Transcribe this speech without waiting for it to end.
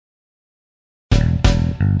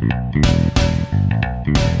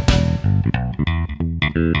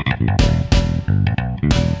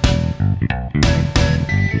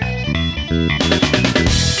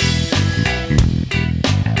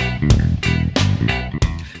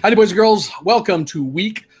Howdy, boys and girls. Welcome to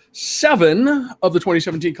week 7 of the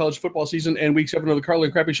 2017 college football season and week 7 of the Carla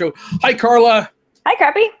and Crappy Show. Hi, Carla. Hi,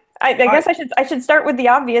 Crappy. I guess I should start with the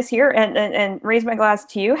obvious here and raise my glass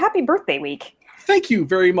to you. Happy birthday week. Thank you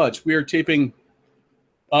very much. We are taping.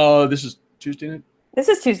 This is Tuesday night. This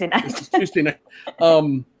is Tuesday night. This is Tuesday night.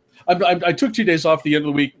 I took 2 days off the end of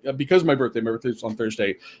the week because of my birthday. My birthday's on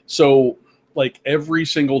Thursday. So, like, every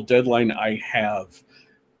single deadline I have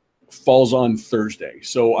falls on Thursday.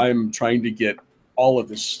 So I'm trying to get all of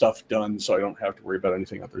this stuff done so I don't have to worry about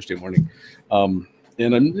anything on Thursday morning. And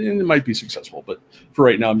it might be successful, but for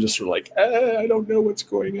right now, I'm just sort of like, I don't know what's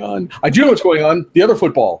going on. I do know what's going on. The other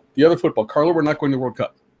football. Carla, we're not going to the World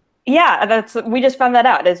Cup. Yeah, we just found that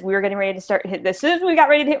out as we were getting ready to start. As soon as we got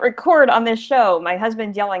ready to hit record on this show, my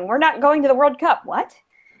husband's yelling, "We're not going to the World Cup." What?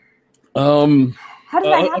 How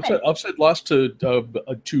did that happen? Upset loss to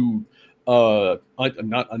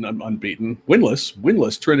not unbeaten,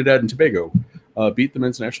 winless Trinidad and Tobago. Beat the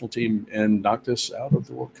men's national team and knocked us out of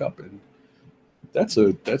the World Cup, and that's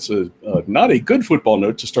a not a good football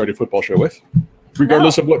note to start a football show with,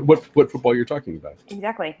 regardless of what football you're talking about.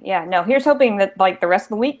 Exactly. Yeah. No. Here's hoping that like the rest of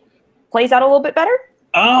the week plays out a little bit better.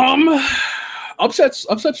 Upsets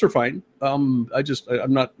are fine. I'm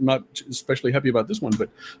not especially happy about this one,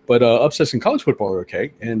 but upsets in college football are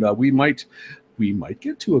okay, and we might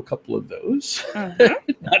get to a couple of those.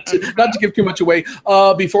 not to give too much away.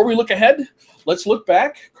 Before we look ahead, let's look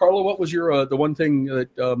back. Carla, what was your the one thing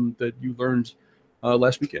that you learned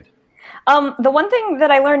last weekend? The one thing that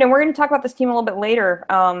I learned, and we're going to talk about this team a little bit later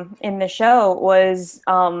in the show, was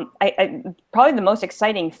probably the most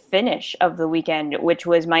exciting finish of the weekend, which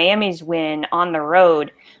was Miami's win on the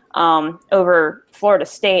road over Florida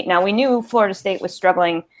State. Now, we knew Florida State was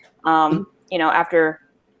struggling, after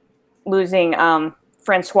losing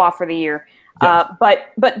Francois for the year. Yeah.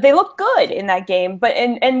 But they looked good in that game.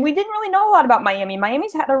 And we didn't really know a lot about Miami.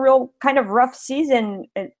 Miami's had a real kind of rough season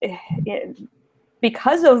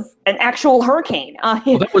because of an actual hurricane. Well,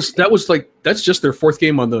 that's just their 4th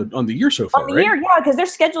game on the year so far, right? Year, yeah, because their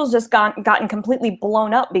schedule's just gotten completely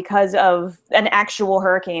blown up because of an actual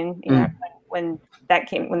hurricane. When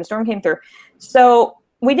the storm came through. So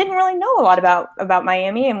we didn't really know a lot about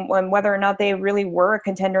Miami and whether or not they really were a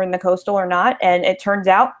contender in the Coastal or not. And it turns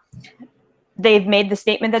out they've made the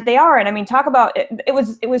statement that they are. And I mean, talk about it. It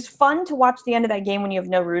was fun to watch the end of that game when you have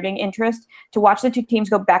no rooting interest, to watch the two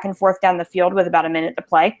teams go back and forth down the field with about a minute to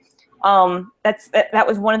play. That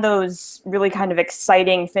was one of those really kind of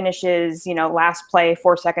exciting finishes. Last play,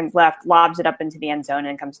 4 seconds left, lobs it up into the end zone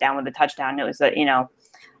and comes down with a touchdown. It was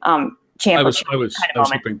I was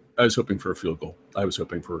hoping for a field goal. I was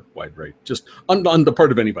hoping for wide right, just on the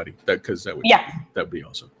part of anybody, because that would be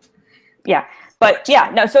awesome. Yeah, but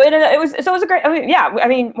yeah, no. So it was a great. I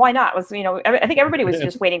mean, why not? I think everybody was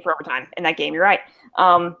just waiting for overtime in that game. You're right.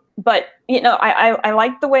 But I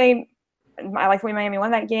like the way Miami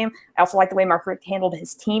won that game. I also like the way Mark Richt handled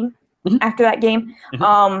his team after that game.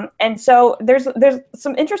 And so there's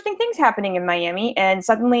some interesting things happening in Miami, and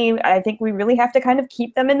suddenly I think we really have to kind of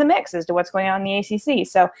keep them in the mix as to what's going on in the ACC.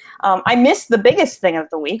 So I missed the biggest thing of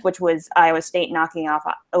the week, which was Iowa State knocking off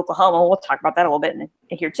Oklahoma. We'll talk about that a little bit in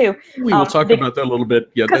here too. We will talk about that a little bit.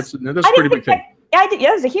 Yeah, that's a pretty big thing. Yeah,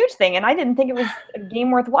 it was a huge thing, and I didn't think it was a game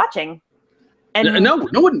worth watching. And no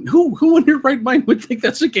one who in your right mind would think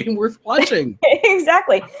that's a game worth watching.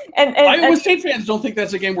 Exactly. And Iowa State fans don't think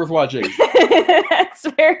that's a game worth watching. That's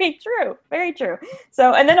very true. Very true.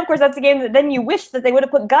 So, and then of course that's a game that then you wish that they would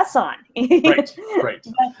have put Gus on. Right.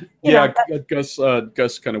 But,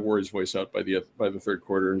 Gus kind of wore his voice out by the third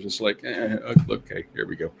quarter and just like, okay, here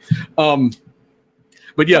we go.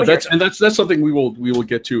 But yeah, that's something we will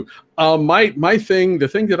get to. The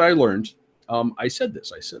thing that I learned. I said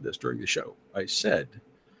this during the show. I said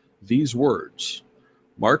these words: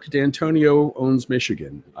 Mark D'Antonio owns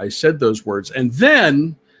Michigan. I said those words, and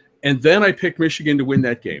then I picked Michigan to win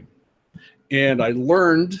that game. And I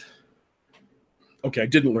learned. Okay, I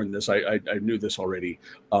didn't learn this. I knew this already.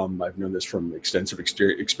 I've known this from extensive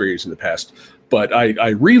experience in the past. But I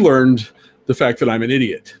relearned the fact that I'm an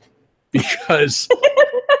idiot because.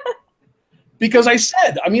 Because I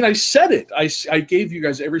said it. I gave you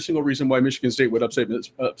guys every single reason why Michigan State would upset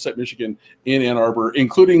Michigan in Ann Arbor,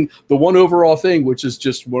 including the one overall thing, which is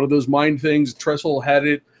just one of those mind things. Tressel had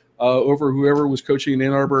it over whoever was coaching in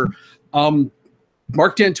Ann Arbor.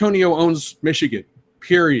 Mark D'Antonio owns Michigan,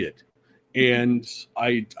 period. And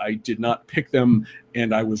I did not pick them,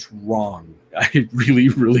 and I was wrong. I really,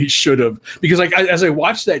 really should have. Because as I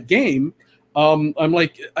watched that game, I'm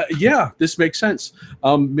like, yeah, this makes sense.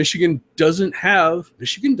 Michigan doesn't have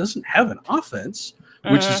an offense,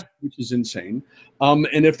 which is insane.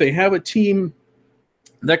 And if they have a team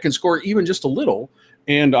that can score even just a little,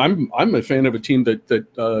 and I'm a fan of a team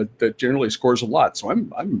that generally scores a lot, so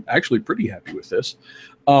I'm actually pretty happy with this.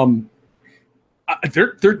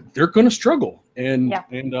 They're going to struggle, and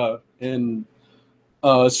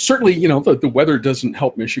certainly, you know, the weather doesn't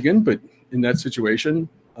help Michigan, but in that situation,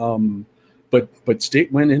 but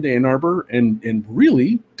State went into Ann Arbor and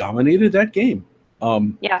really dominated that game.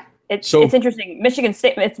 It's interesting. Michigan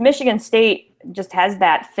State just has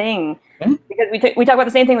that thing because we talk about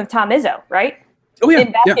the same thing with Tom Izzo, right? Oh yeah,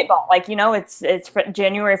 in basketball, like, you know, it's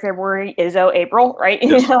January, February, Izzo, April, right?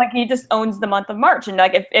 Yes. You know, like he just owns the month of March. And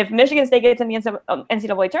like if Michigan State gets in the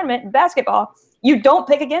NCAA tournament in basketball, you don't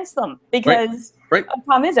pick against them because of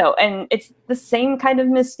Tom Izzo. And it's the same kind of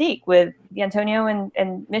mystique with D'Antonio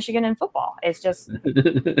and Michigan in football. It's just and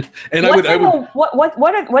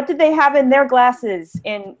what did they have in their glasses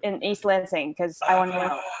in East Lansing? Because I want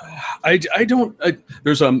to.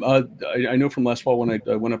 There's I know from last fall when I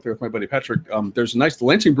went up there with my buddy Patrick. There's a nice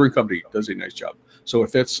Lansing Brewing Company does a nice job. So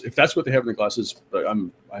if that's what they have in the glasses,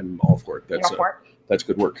 I'm all for it. That's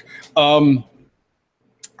good work.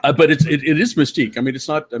 But it is mystique. I mean, it's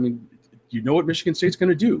not. I mean, you know what Michigan State's going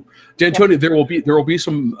to do. D'Antonio, there will be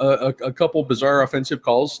some a couple bizarre offensive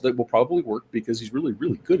calls that will probably work because he's really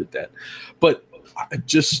good at that. But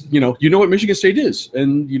just you know what Michigan State is,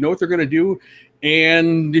 and you know what they're going to do.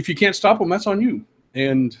 And if you can't stop them, that's on you.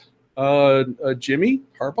 And Jimmy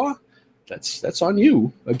Harbaugh, that's on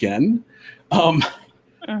you again.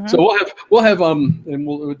 So we'll have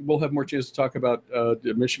more chance to talk about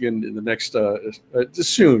Michigan in the next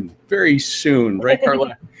soon, very soon, right,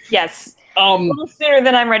 Carla? Yes, a little sooner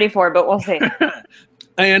than I'm ready for, but we'll see.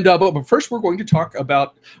 And but first, we're going to talk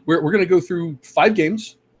about we're going to go through 5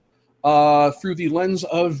 games through the lens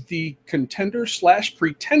of the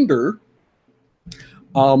contender/pretender,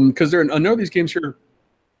 because there are a number of these games here.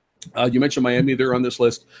 You mentioned Miami; they're on this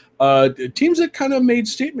list. Teams that kind of made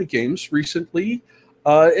statement games recently.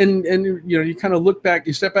 And you know, you kind of look back,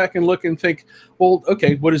 you step back and look and think, well,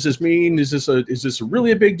 okay, what does this mean? Is this really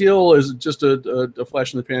a big deal? Is it just a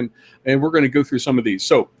flash in the pan? And we're going to go through some of these.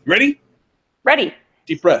 So, ready? Ready.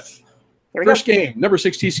 Deep breath. First game, number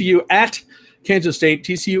 6 TCU at Kansas State.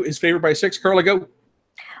 TCU is favored by 6. Carla, go.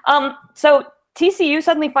 So TCU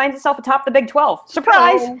suddenly finds itself atop the Big 12.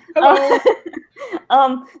 Surprise! Hello.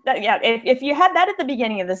 If you had that at the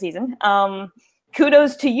beginning of the season,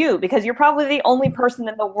 kudos to you, because you're probably the only person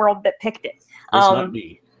in the world that picked it. It's not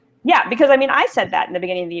me. Yeah, because I mean, I said that in the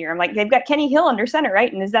beginning of the year. I'm like, they've got Kenny Hill under center,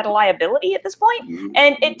 right? And is that a liability at this point?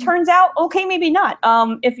 And it turns out, okay, maybe not.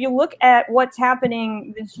 If you look at what's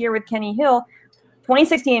happening this year with Kenny Hill,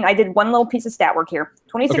 2016, I did one little piece of stat work here.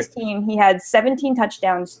 2016, He had 17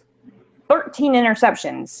 touchdowns, 13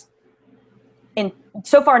 interceptions.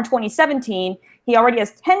 So far in 2017, he already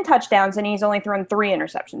has 10 touchdowns and he's only thrown 3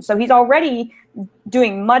 interceptions. So he's already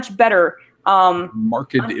doing much better.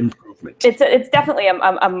 Marked improvement. It's definitely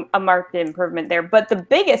a marked improvement there. But the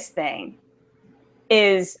biggest thing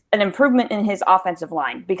is an improvement in his offensive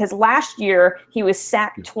line, because last year he was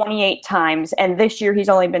sacked 28 times, and this year he's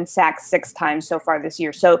only been sacked 6 times so far this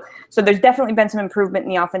year. So there's definitely been some improvement in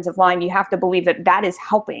the offensive line. You have to believe that is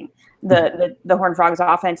helping the Horned Frogs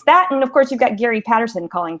offense. That, and of course you've got Gary Patterson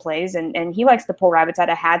calling plays, and he likes to pull rabbits out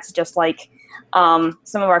of hats, just like some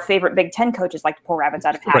of our favorite Big Ten coaches like to pull rabbits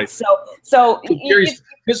out of hats. Right. So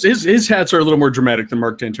his hats are a little more dramatic than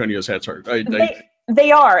Mark D'Antonio's hats are.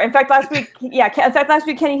 They are. In fact, last week,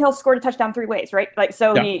 Kenny Hill scored a touchdown 3 ways, right? Like,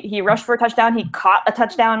 so he rushed for a touchdown. He caught a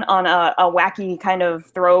touchdown on a wacky kind of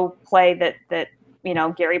throw play that you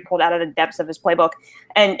know, Gary pulled out of the depths of his playbook,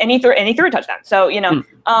 and he threw a touchdown. So, you know,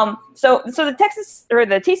 so the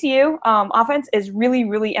TCU offense is really,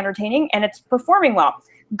 really entertaining, and it's performing well.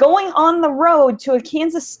 Going on the road to a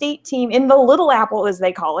Kansas State team in the Little Apple, as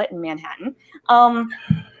they call it in Manhattan,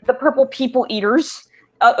 the Purple People Eaters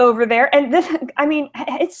over there. And this, I mean,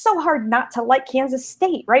 it's so hard not to like Kansas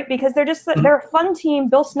State, right? Because they're a fun team.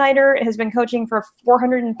 Bill Snyder has been coaching for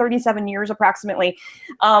 437 years approximately.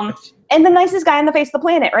 And the nicest guy on the face of the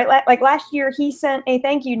planet, right? Like last year, he sent a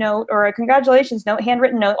thank you note or a congratulations note,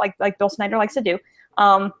 handwritten note, like Bill Snyder likes to do,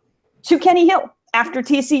 to Kenny Hill after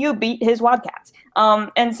TCU beat his Wildcats.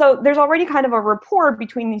 And so there's already kind of a rapport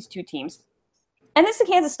between these two teams. And this is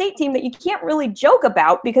a Kansas State team that you can't really joke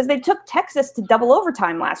about because they took Texas to double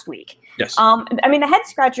overtime last week. Yes. I mean, the head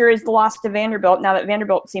scratcher is the loss to Vanderbilt, now that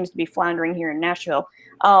Vanderbilt seems to be floundering here in Nashville.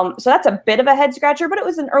 So that's a bit of a head scratcher, but it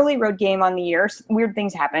was an early road game on the year. Weird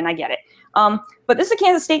things happen. I get it. But this is a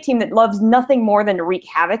Kansas State team that loves nothing more than to wreak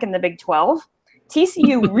havoc in the Big 12.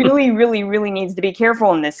 TCU really, really, really needs to be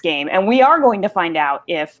careful in this game, and we are going to find out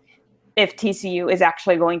if TCU is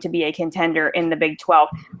actually going to be a contender in the Big 12.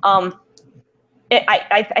 I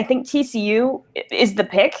think TCU is the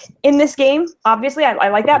pick in this game. Obviously, I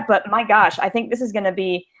like that, but my gosh, I think this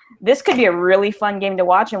could be a really fun game to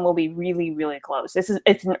watch, and will be really, really close.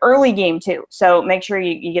 It's an early game too, so make sure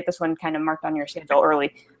you get this one kind of marked on your schedule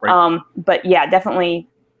early. Right. But yeah, definitely,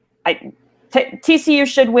 TCU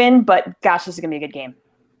should win, but gosh, this is gonna be a good game.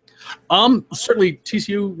 Certainly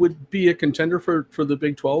TCU would be a contender for the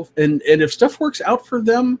Big 12, and if stuff works out for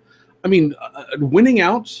them, I mean, winning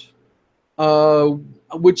out,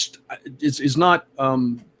 which is not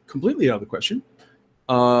completely out of the question.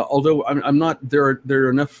 Although I'm not, there are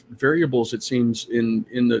enough variables, it seems,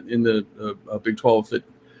 in the Big 12 that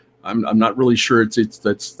I'm not really sure it's a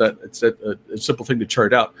simple thing to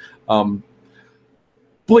chart out.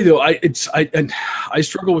 Boy, though, I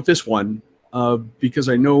struggle with this one because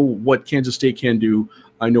I know what Kansas State can do.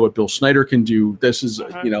 I know what Bill Snyder can do. This is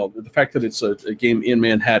the fact that it's a game in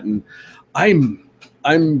Manhattan. I'm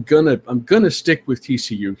gonna stick with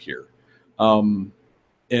TCU here.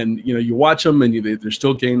 And you watch them, and there's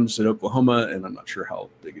still games at Oklahoma, and I'm not sure how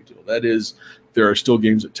big a deal that is. There are still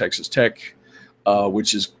games at Texas Tech,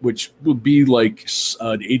 which will be like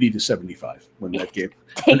 80-75 when that game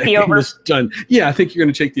is done. Yeah, I think you're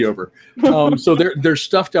going to take the over. So there's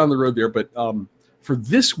stuff down the road there, but for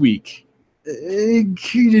this week,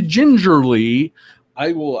 gingerly,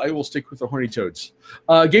 I will stick with the Horny Toads.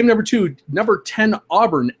 Game number 2, number 10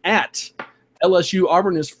 Auburn at LSU.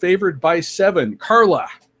 Auburn is favored by 7. Carla.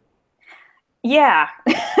 Yeah.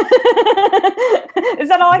 Is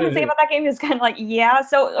that all I can say about that game? Is kind of like, yeah.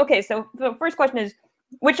 So, okay. So the first question is,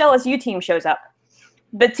 which LSU team shows up?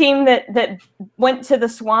 The team that went to the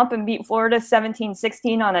swamp and beat Florida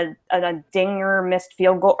 17-16 on a dinger missed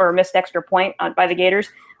field goal or missed extra point by the Gators,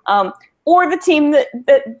 or the team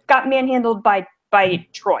that got manhandled by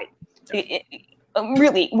Troy.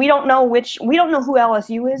 Really, we don't know who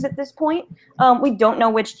LSU is at this point. We don't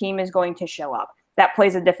know which team is going to show up. That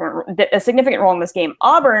plays a significant role in this game.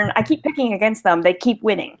 Auburn, I keep picking against them. They keep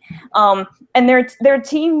winning. And they're a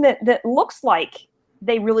team that looks like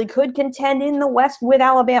they really could contend in the West with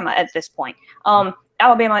Alabama at this point. I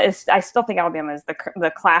still think Alabama is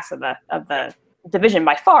the class of the division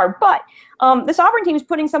by far, but this Auburn team is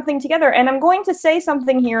putting something together. And I'm going to say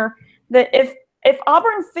something here that if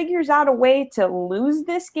Auburn figures out a way to lose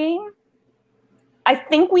this game, I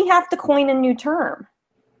think we have to coin a new term.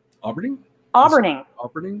 Auburning?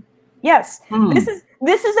 Auburning? Yes.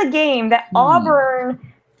 This is a game that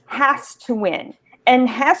Auburn has to win, and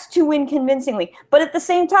has to win convincingly. But at the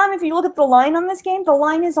same time, if you look at the line on this game, the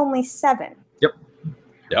line is only 7. Yep.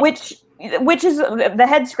 Which is the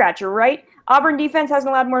head scratcher, right? Auburn defense hasn't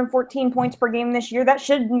allowed more than 14 points per game this year. That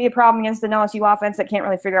shouldn't be a problem against an LSU offense that can't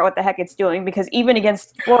really figure out what the heck it's doing, because even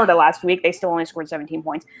against Florida last week, they still only scored 17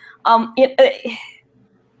 points.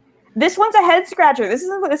 This one's a head scratcher. This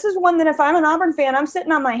is one that if I'm an Auburn fan, I'm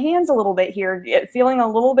sitting on my hands a little bit here, feeling a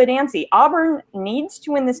little bit antsy. Auburn needs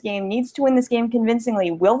to win this game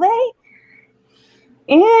convincingly. Will they?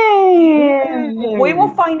 We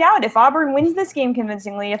will find out if Auburn wins this game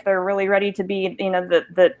convincingly, if they're really ready to be,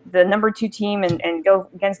 the number 2 team and go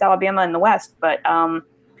against Alabama in the West. But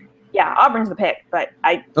yeah, Auburn's the pick. But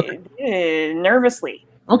nervously.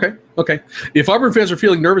 Okay. If Auburn fans are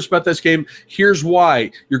feeling nervous about this game, here's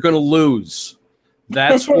why: you're going to lose.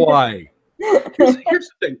 That's why. Here's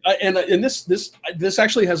the thing, and this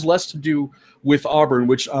actually has less to do with Auburn,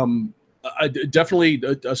 which definitely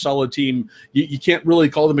a solid team. You can't really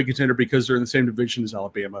call them a contender because they're in the same division as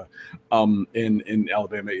Alabama, and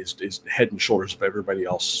Alabama is head and shoulders above everybody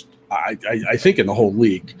else. I think in the whole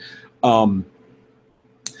league.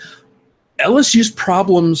 LSU's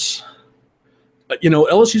problems.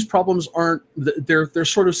 LSU's problems aren't. They're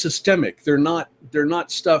sort of systemic. They're not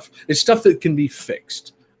stuff. It's stuff that can be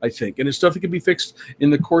fixed, I think, and it's stuff that can be fixed in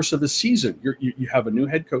the course of the season. You have a new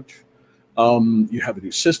head coach. You have a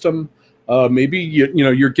new system. Maybe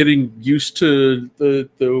you're getting used to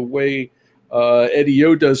the way Eddie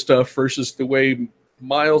O does stuff versus the way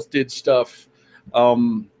Miles did stuff.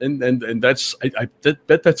 And that's I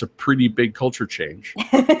bet that's a pretty big culture change.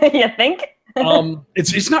 You think?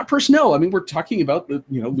 It's not personnel. I mean, we're talking about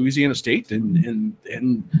Louisiana State, and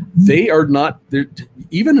they are not.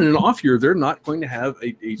 Even in an off year, they're not going to have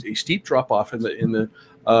a steep drop off in the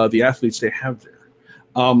athletes they have there.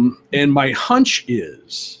 And my hunch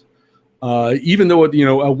is, even though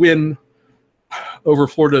a win over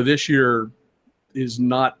Florida this year is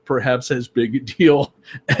not perhaps as big a deal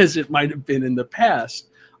as it might have been in the past,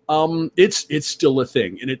 it's still a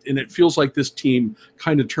thing, and it feels like this team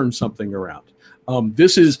kind of turned something around.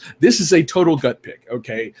 This is a total gut pick,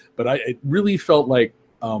 okay? But it really felt like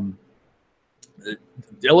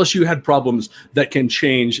LSU had problems that can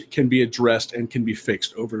change, can be addressed, and can be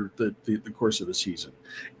fixed over the course of the season.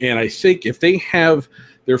 And I think if they have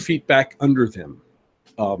their feet back under them,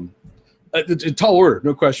 it's a tall order,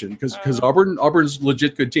 no question, because Auburn's a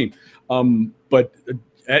legit good team. But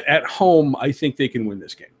at home, I think they can win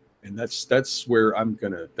this game, and that's where I'm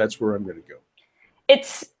gonna go.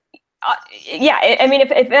 It's I mean,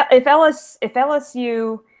 if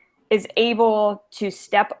LSU is able to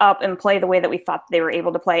step up and play the way that we thought they were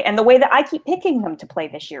able to play, and the way that I keep picking them to play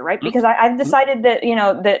this year, right? Because I've decided that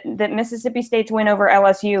that Mississippi State's win over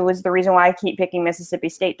LSU was the reason why I keep picking Mississippi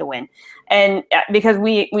State to win, and because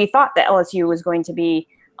we thought that LSU was going to be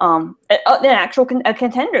an actual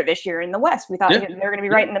contender this year in the West. We thought they were going to be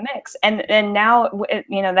right in the mix, and now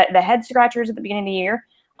that the head scratchers at the beginning of the year.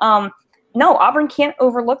 No, Auburn can't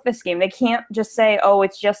overlook this game. They can't just say, "Oh,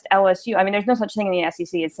 it's just LSU." I mean, there's no such thing in the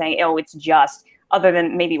SEC as saying, "Oh, it's just," other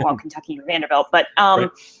than maybe Kentucky or Vanderbilt. But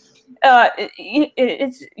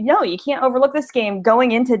it's no, you can't overlook this game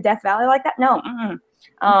going into Death Valley like that. No,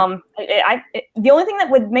 the only thing that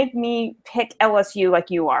would make me pick LSU like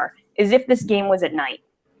you are is if this game was at night.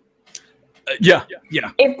 Yeah.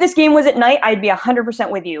 If this game was at night, I'd be 100%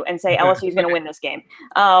 with you and say LSU is going to win this game.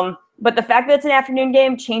 But the fact that it's an afternoon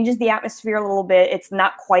game changes the atmosphere a little bit. It's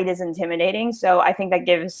not quite as intimidating. So I think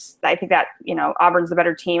that Auburn's the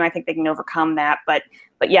better team. I think they can overcome that. But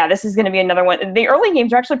yeah, this is going to be another one. The early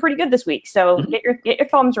games are actually pretty good this week. So get your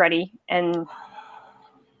thumbs ready and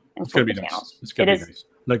it's going to be nice. It's going to be nice.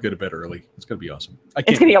 I'm not go to bed early. It's going to be awesome.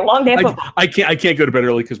 It's going to be a long day of football. I can't go to bed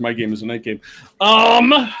early because my game is a night game.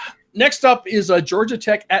 Next up is Georgia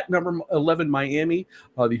Tech at number 11, Miami.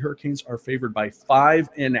 The Hurricanes are favored by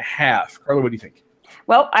 5.5. Carla, what do you think?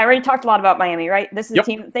 Well, I already talked a lot about Miami, right? This is a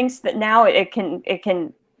team that thinks that now it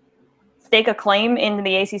can stake a claim into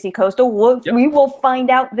the ACC Coastal. We will find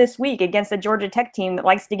out this week against a Georgia Tech team that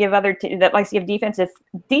likes to give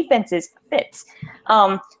defenses fits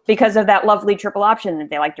because of that lovely triple option that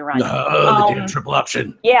they like to run. The damn triple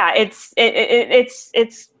option. Yeah, it's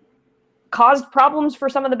caused problems for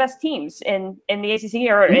some of the best teams in the ACC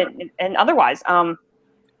and otherwise.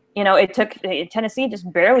 It took Tennessee just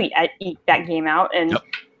barely eke that game out, and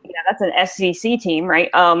that's an SEC team, right?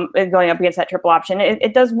 Going up against that triple option,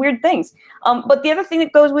 it does weird things. But the other thing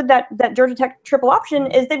that goes with that Georgia Tech triple option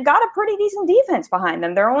is they've got a pretty decent defense behind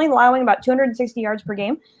them. They're only allowing about 260 yards per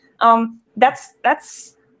game. That's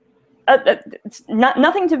it's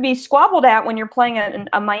nothing to be squabbled at when you're playing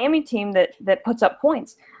a Miami team that puts up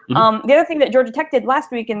points. The other thing that Georgia Tech did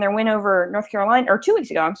last week in their win over North Carolina, or 2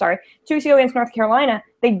 weeks ago against North Carolina,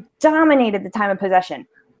 they dominated the time of possession.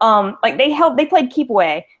 They played keep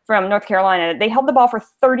away from North Carolina. They held the ball for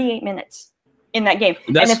 38 minutes in that game.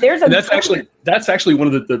 And that's actually one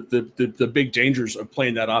of the big dangers of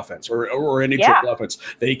playing that offense or any triple offense.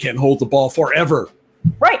 They can hold the ball forever.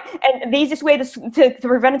 Right, and the easiest way to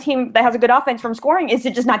prevent a team that has a good offense from scoring is to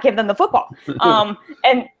just not give them the football. And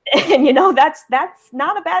that's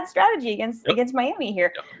not a bad strategy against Miami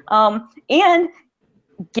here. And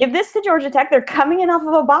give this to Georgia Tech. They're coming in off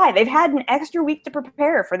of a bye. They've had an extra week to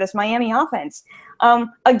prepare for this Miami offense.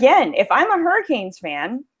 Again, if I'm a Hurricanes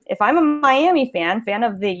fan, if I'm a Miami fan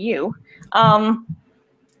of the U,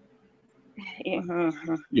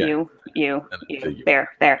 there.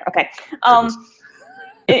 Okay.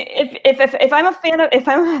 If I'm a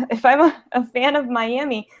fan of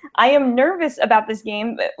Miami, I am nervous about this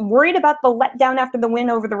game, worried about the letdown after the win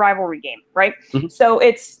over the rivalry game, right? So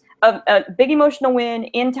it's a big emotional win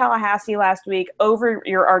in Tallahassee last week over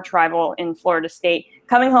your arch rival in Florida State,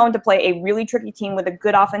 coming home to play a really tricky team with a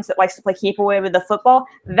good offense that likes to play keep away with the football.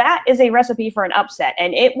 That is a recipe for an upset,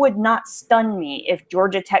 and it would not stun me if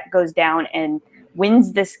Georgia Tech goes down and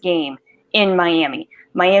wins this game in Miami.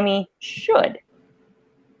 Miami should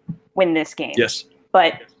win this game. Yes.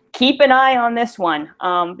 But keep an eye on this one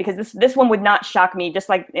because this one would not shock me, just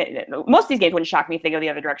like most of these games wouldn't shock me if they go the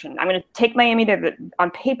other direction. I'm going to take Miami. They're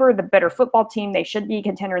on paper the better football team. They should be a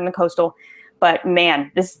contender in the Coastal. But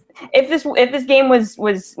man, if this game was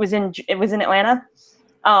in Atlanta,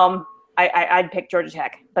 I'd pick Georgia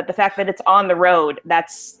Tech. But the fact that it's on the road,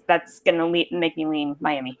 that's going to make me lean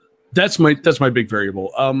Miami. That's my big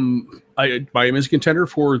variable. Miami is a contender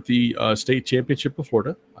for the state championship of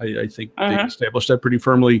Florida. I think they established that pretty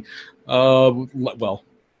firmly.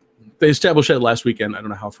 They established that last weekend. I don't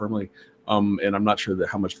know how firmly. And I'm not sure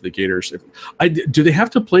how much the Gators. Do they have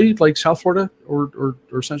to play like South Florida or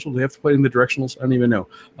Central? Do they have to play in the directionals? I don't even know.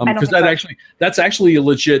 Because that's actually a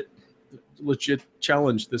legit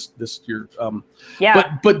challenge this year.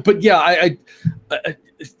 But yeah,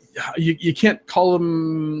 you can't call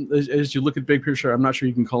them as you look at big picture. I'm not sure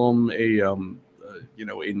you can call them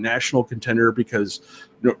a national contender because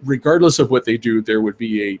regardless of what they do, there would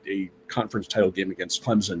be a conference title game against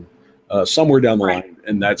Clemson somewhere down the line,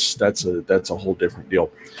 and that's a whole different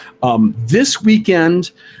deal. This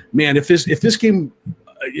weekend, man, if this game,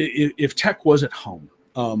 if Tech was at home,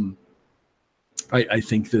 I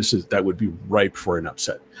think that would be ripe for an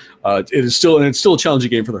upset. It's still a challenging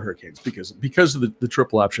game for the Hurricanes because of the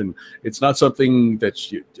triple option. It's not something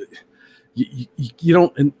that you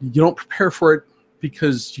don't prepare for it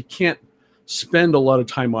because you can't spend a lot of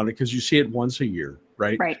time on it because you see it once a year,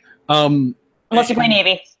 right? Right. Unless you play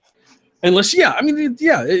Navy. If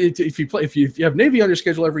you have Navy on your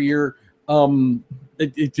schedule every year,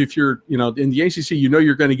 if you're in the ACC,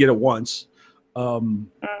 you're going to get it once.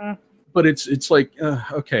 But it's like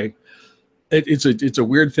okay, it's a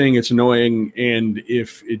weird thing. It's annoying, and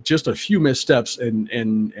if it just a few missteps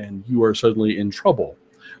and you are suddenly in trouble.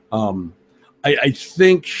 I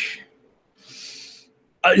think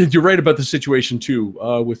you're right about the situation too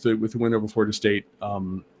with the win over Florida State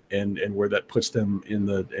and where that puts them in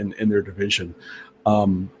their division.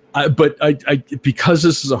 But because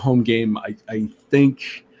this is a home game, I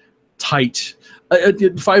think tight.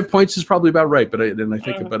 5 points is probably about right, but I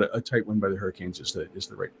think about a tight win by the Hurricanes is the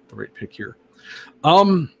right pick here.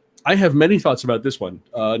 I have many thoughts about this one.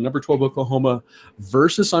 Number 12 Oklahoma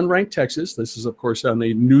versus unranked Texas. This is of course on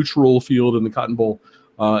a neutral field in the Cotton Bowl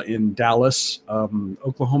in Dallas.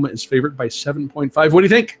 Oklahoma is favored by 7.5. What do you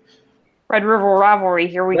think? Red River rivalry.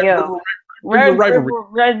 Here we go. Red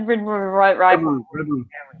River rivalry.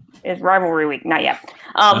 It's rivalry week. Not yet.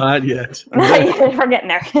 Not yet. We're getting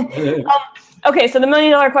there. Okay, so the $1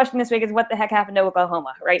 million question this week is what the heck happened to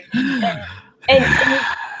Oklahoma, right?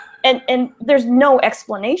 And there's no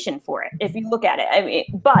explanation for it if you look at it. I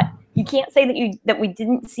mean, but you can't say that we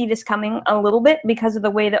didn't see this coming a little bit because of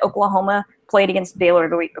the way that Oklahoma played against Baylor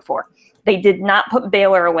the week before. They did not put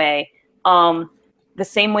Baylor away the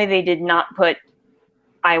same way they did not put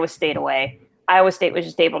Iowa State away. Iowa State was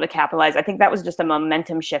just able to capitalize. I think that was just a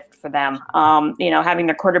momentum shift for them. Having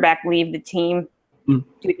their quarterback leave the team due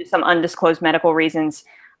to some undisclosed medical reasons.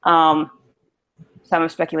 Some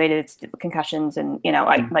have speculated it's concussions and,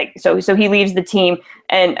 so he leaves the team,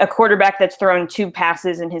 and a quarterback that's thrown 2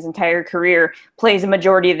 passes in his entire career plays a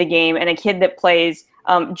majority of the game, and a kid that plays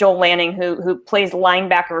Joel Lanning, who plays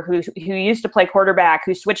linebacker, who used to play quarterback,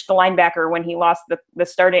 who switched to linebacker when he lost the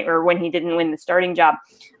starting, or when he didn't win the starting job,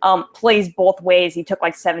 plays both ways. He took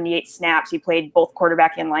like 78 snaps. He played both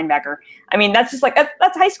quarterback and linebacker. I mean, that's just like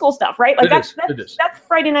that's high school stuff, right? Like that's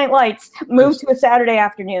Friday Night Lights moved to a Saturday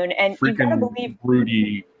afternoon, and you gotta believe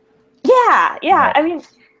Rudy. Yeah. I mean,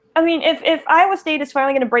 if Iowa State is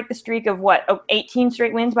finally going to break the streak of 18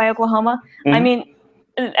 straight wins by Oklahoma, I mean,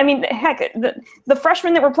 heck, the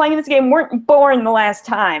freshmen that were playing in this game weren't born the last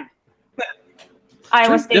time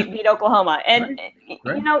Iowa State beat Oklahoma. And,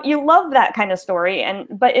 you love that kind of story,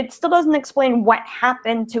 but it still doesn't explain what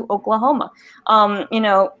happened to Oklahoma.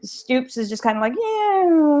 Stoops is just kind of like,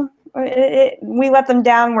 we let them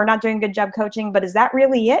down. We're not doing a good job coaching. But is that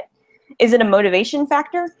really it? Is it a motivation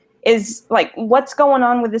factor? Is like, what's going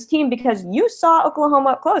on with this team? Because you saw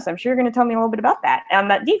Oklahoma up close. I'm sure you're going to tell me a little bit about that on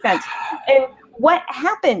that defense. And what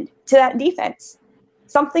happened to that defense?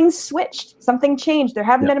 Something switched. Something changed. There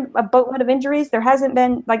haven't been a boatload of injuries. There hasn't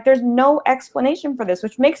been, there's no explanation for this,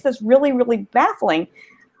 which makes this really, really baffling.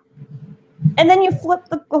 And then you flip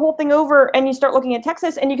the whole thing over and you start looking at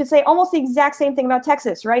Texas, and you can say almost the exact same thing about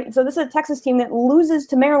Texas, right? So this is a Texas team that loses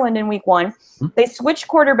to Maryland in week 1. They switch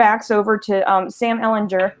quarterbacks over to Sam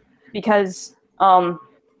Ehlinger because of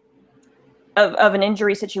an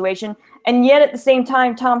injury situation. And yet at the same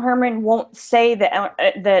time, Tom Herman won't say that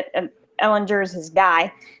Ehlinger is his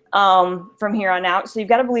guy from here on out. So you've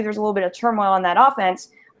got to believe there's a little bit of turmoil on that offense.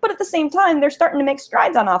 But at the same time, they're starting to make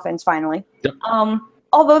strides on offense finally. Yep.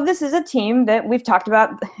 Although this is a team that we've talked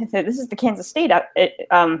about. This is the Kansas State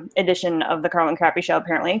edition of the Carla and Crappy Show,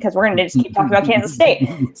 apparently, because we're going to just keep talking about Kansas State.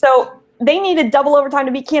 So they needed double overtime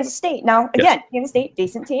to beat Kansas State. Now, again, Kansas State,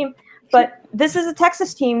 decent team. But this is a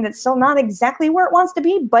Texas team that's still not exactly where it wants to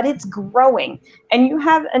be, but it's growing. And you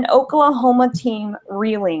have an Oklahoma team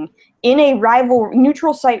reeling in a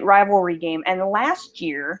neutral site rivalry game. And last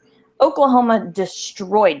year, Oklahoma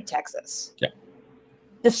destroyed Texas. Yeah.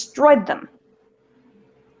 Destroyed them.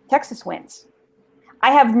 Texas wins.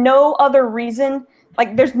 I have no other reason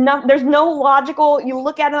Like there's no logical. You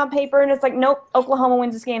look at it on paper and it's like, nope, Oklahoma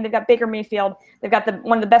wins this game. They've got Baker Mayfield. They've got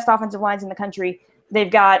one of the best offensive lines in the country. They've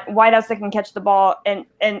got wideouts that can catch the ball, and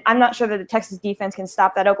I'm not sure that the Texas defense can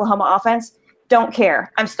stop that Oklahoma offense. Don't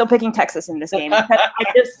care. I'm still picking Texas in this game. I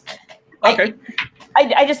just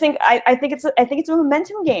think it's a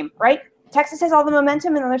momentum game, right? Texas has all the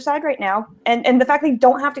momentum on their side right now, and the fact they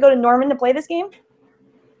don't have to go to Norman to play this game.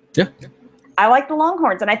 Yeah. I like the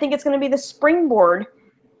Longhorns, and I think it's going to be the springboard.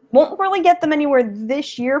 Won't really get them anywhere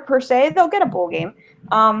this year per se. They'll get a bowl game,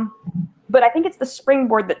 but I think it's the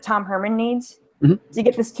springboard that Tom Herman needs to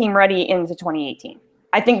get this team ready into 2018.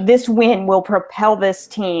 I think this win will propel this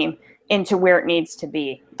team into where it needs to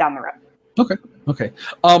be down the road. Okay.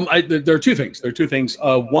 There are two things.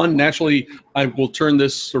 One, naturally, I will turn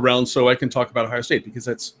this around so I can talk about Ohio State because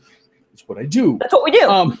that's what I do. That's what we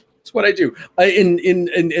do. It's what I do.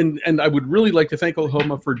 And I would really like to thank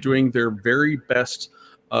Oklahoma for doing their very best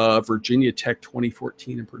Virginia Tech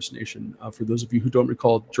 2014 impersonation. For those of you who don't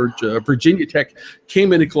recall, Virginia Tech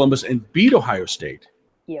came into Columbus and beat Ohio State.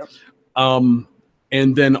 Yep.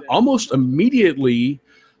 And then almost immediately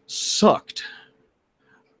sucked.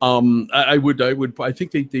 I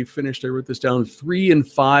think they finished, I wrote this down,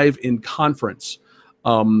 3-5 in conference.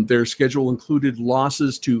 Their schedule included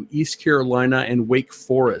losses to East Carolina and Wake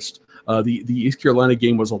Forest. The East Carolina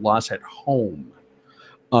game was a loss at home.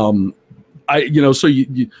 So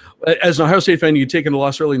you as an Ohio State fan, you take in a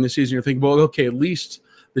loss early in the season, you're thinking, well, okay, at least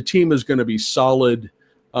the team is going to be solid.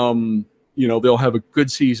 They'll have a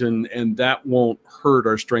good season, and that won't hurt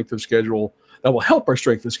our strength of schedule. That will help our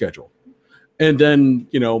strength of schedule. And then,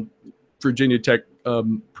 Virginia Tech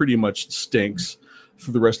pretty much stinks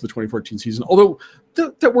for the rest of the 2014 season. Although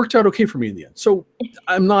that worked out okay for me in the end. So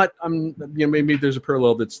maybe there's a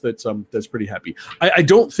parallel that's pretty happy. I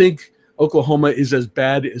don't think Oklahoma is as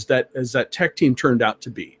bad as that Tech team turned out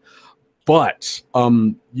to be. But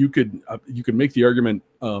you could make the argument,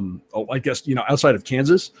 I guess, outside of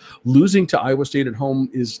Kansas, losing to Iowa State at home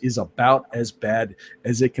is about as bad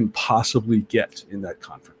as it can possibly get in that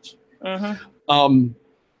conference. And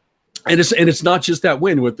it's not just that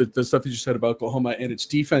win with the stuff that you said about Oklahoma and its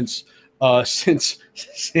defense since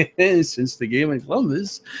the game in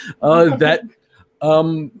Columbus, that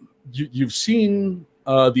you've seen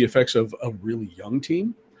the effects of a really young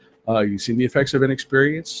team. You've seen the effects of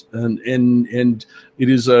inexperience, and it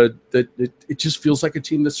is that it just feels like a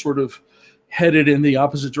team that's sort of headed in the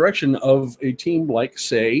opposite direction of a team like,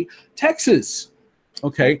 say, Texas.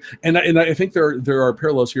 Okay, and I think there are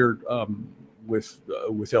parallels here with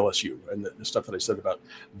LSU and the stuff that I said about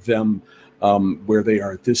them, where they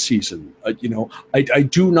are this season. I absolutely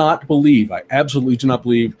do not believe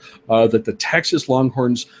that the Texas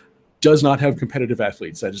Longhorns does not have competitive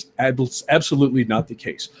athletes. That is absolutely not the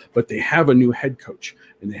case. But they have a new head coach,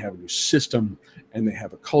 and they have a new system, and they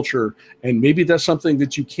have a culture, and maybe that's something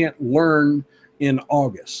that you can't learn in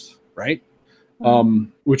August, right?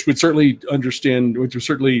 Which would certainly go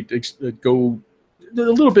a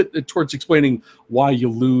little bit towards explaining why you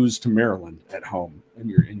lose to Maryland at home in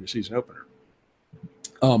your season opener.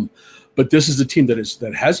 But this is a team that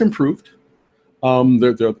has improved.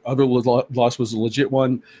 Their other loss was a legit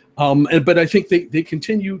one, but I think they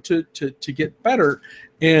continue to get better.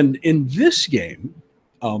 And in this game,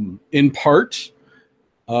 in part,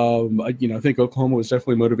 I think Oklahoma was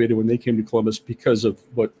definitely motivated when they came to Columbus because of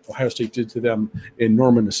what Ohio State did to them in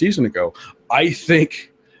Norman a season ago. I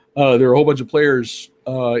think there are a whole bunch of players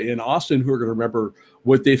in Austin who are going to remember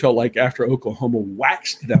what they felt like after Oklahoma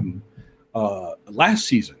waxed them last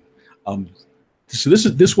season. So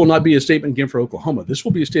this will not be a statement game for Oklahoma. This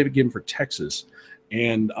will be a statement game for Texas,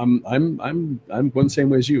 and I'm going the same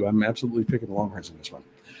way as you. I'm absolutely picking the Longhorns in this one.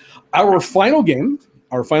 Our final game,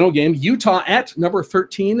 Utah at number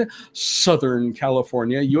 13, Southern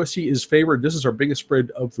California. USC is favored. This is our biggest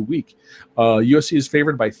spread of the week. USC is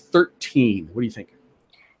favored by 13. What do you think?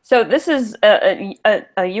 So this is a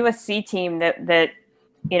USC team that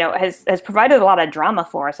has provided a lot of drama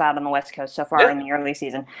for us out on the West Coast so far in the early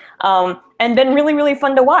season, and been really, really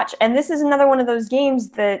fun to watch. And this is another one of those games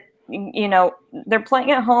that, they're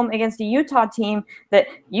playing at home against a Utah team that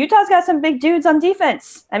Utah's got some big dudes on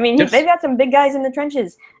defense. I mean, they've got some big guys in the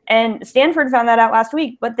trenches. And Stanford found that out last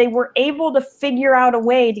week, but they were able to figure out a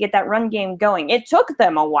way to get that run game going. It took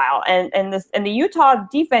them a while, and the Utah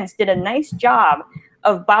defense did a nice job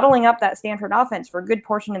of bottling up that Stanford offense for a good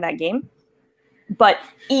portion of that game. But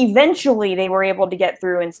eventually they were able to get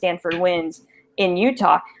through, and Stanford wins in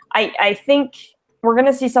Utah. I think we're going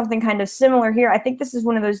to see something kind of similar here. I think this is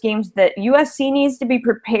one of those games that USC needs to be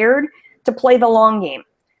prepared to play the long game.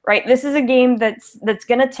 right? This is a game that's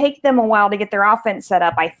going to take them a while to get their offense set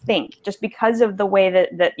up, I think, just because of the way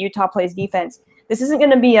that Utah plays defense. This isn't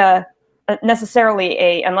going to be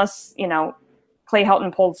necessarily unless, Clay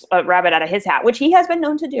Helton pulls a rabbit out of his hat, which he has been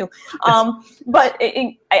known to do. But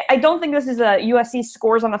I don't think this is a USC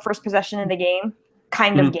scores on the first possession of the game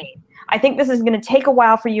kind of game. I think this is going to take a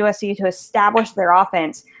while for USC to establish their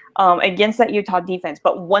offense against that Utah defense.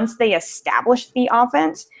 But once they establish the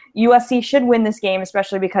offense, USC should win this game,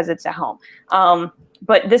 especially because it's at home.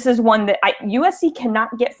 But this is one that USC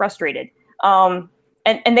cannot get frustrated.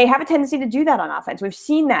 And they have a tendency to do that on offense. We've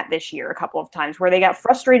seen that this year a couple of times where they got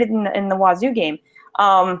frustrated in the Wazoo game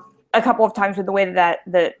a couple of times with the way that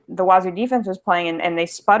the Wazoo defense was playing, and they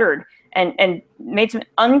sputtered and made some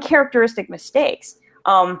uncharacteristic mistakes.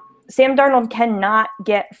 Sam Darnold cannot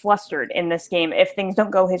get flustered in this game if things don't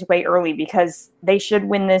go his way early, because they should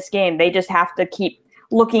win this game. They just have to keep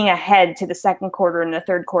looking ahead to the second quarter and the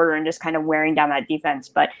third quarter and just kind of wearing down that defense.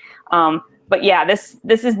 But yeah, this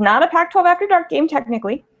is not a Pac-12 After Dark game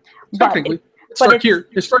technically. Technically, it's dark here.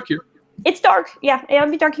 It's dark here. It's dark. Yeah, it'll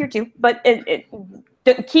be dark here too. But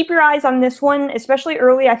keep your eyes on this one, especially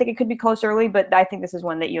early. I think it could be close early, but I think this is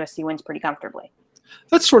one that USC wins pretty comfortably.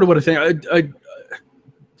 That's sort of what I think.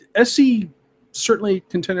 SC certainly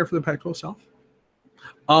contender for the Pac-12 South.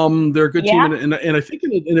 They're a good team, and I think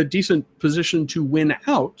in a decent position to win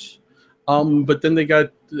out. But then they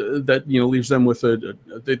got that leaves them with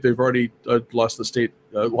they've already lost again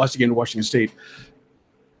to Washington State.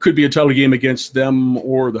 Could be a title game against them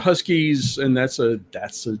or the Huskies, and that's a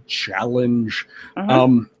challenge.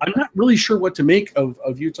 I'm not really sure what to make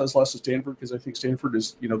of Utah's loss to Stanford, because I think Stanford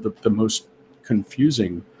is the most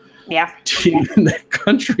confusing team in the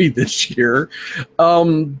country this year.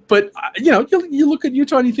 But you look at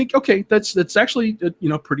Utah and you think, okay, that's actually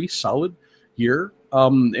a pretty solid year.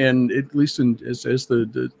 And at least as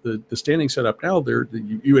the standing set up now,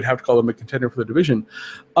 you would have to call them a contender for the division.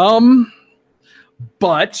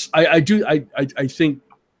 But I think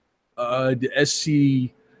the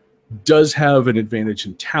SC does have an advantage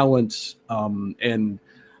in talent, and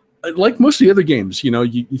like most of the other games,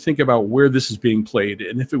 you think about where this is being played,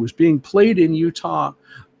 and if it was being played in Utah,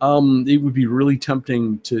 it would be really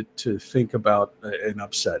tempting to think about an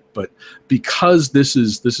upset. But because this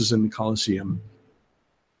is in the Coliseum,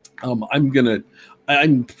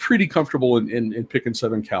 I'm pretty comfortable in picking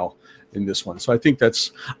Southern Cal in this one. So I think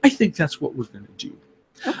that's what we're going to do.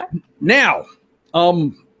 Okay. Now,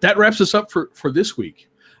 that wraps us up for this week.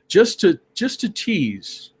 Just to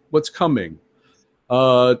tease what's coming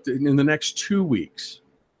in the next 2 weeks.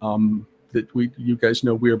 You guys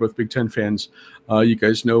know we are both Big Ten fans. You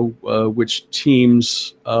guys know which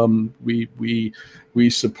teams we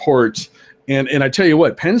support, and I tell you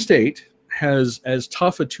what, Penn State has as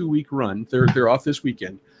tough a 2-week run. They're off this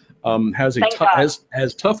weekend. Has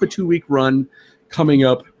tough a 2-week run coming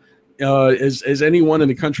up as anyone in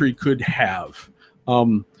the country could have.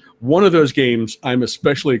 One of those games I'm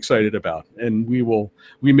especially excited about, and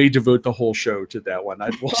we may devote the whole show to that one.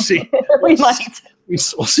 We'll see. We might. We'll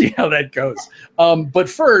see how that goes. But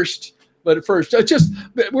first, just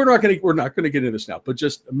we're not going to get into this now. But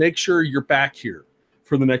just make sure you're back here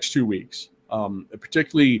for the next 2 weeks.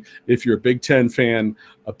 Particularly if you're a Big Ten fan,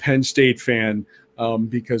 a Penn State fan,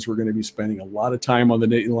 because we're going to be spending a lot of time on the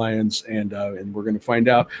Nittany Lions, and we're going to find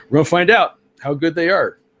out. We're going to find out how good they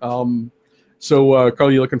are. So,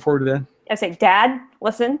 Carla, you looking forward to that? I say, Dad,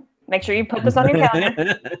 listen. Make sure you put this on your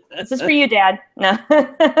calendar. This is for you, Dad. No,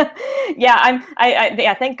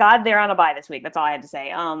 yeah, thank God they're on a bye this week. That's all I had to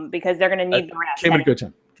say. Because they're going to need the rest. Came at a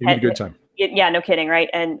good time. Yeah, no kidding, right?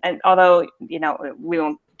 And although we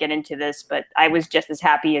won't get into this, but I was just as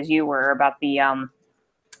happy as you were about the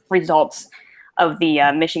results of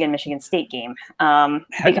the Michigan State game, because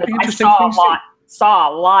I saw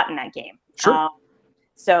a lot in that game. Sure.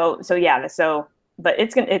 But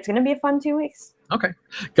it's gonna be a fun 2 weeks. Okay,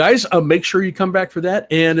 guys, make sure you come back for that.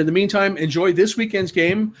 And in the meantime, enjoy this weekend's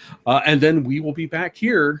game, and then we will be back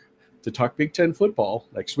here to talk Big Ten football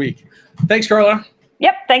next week. Thanks, Carla.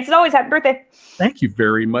 Yep. Thanks as always. Happy birthday. Thank you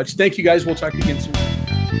very much. Thank you, guys. We'll talk again soon.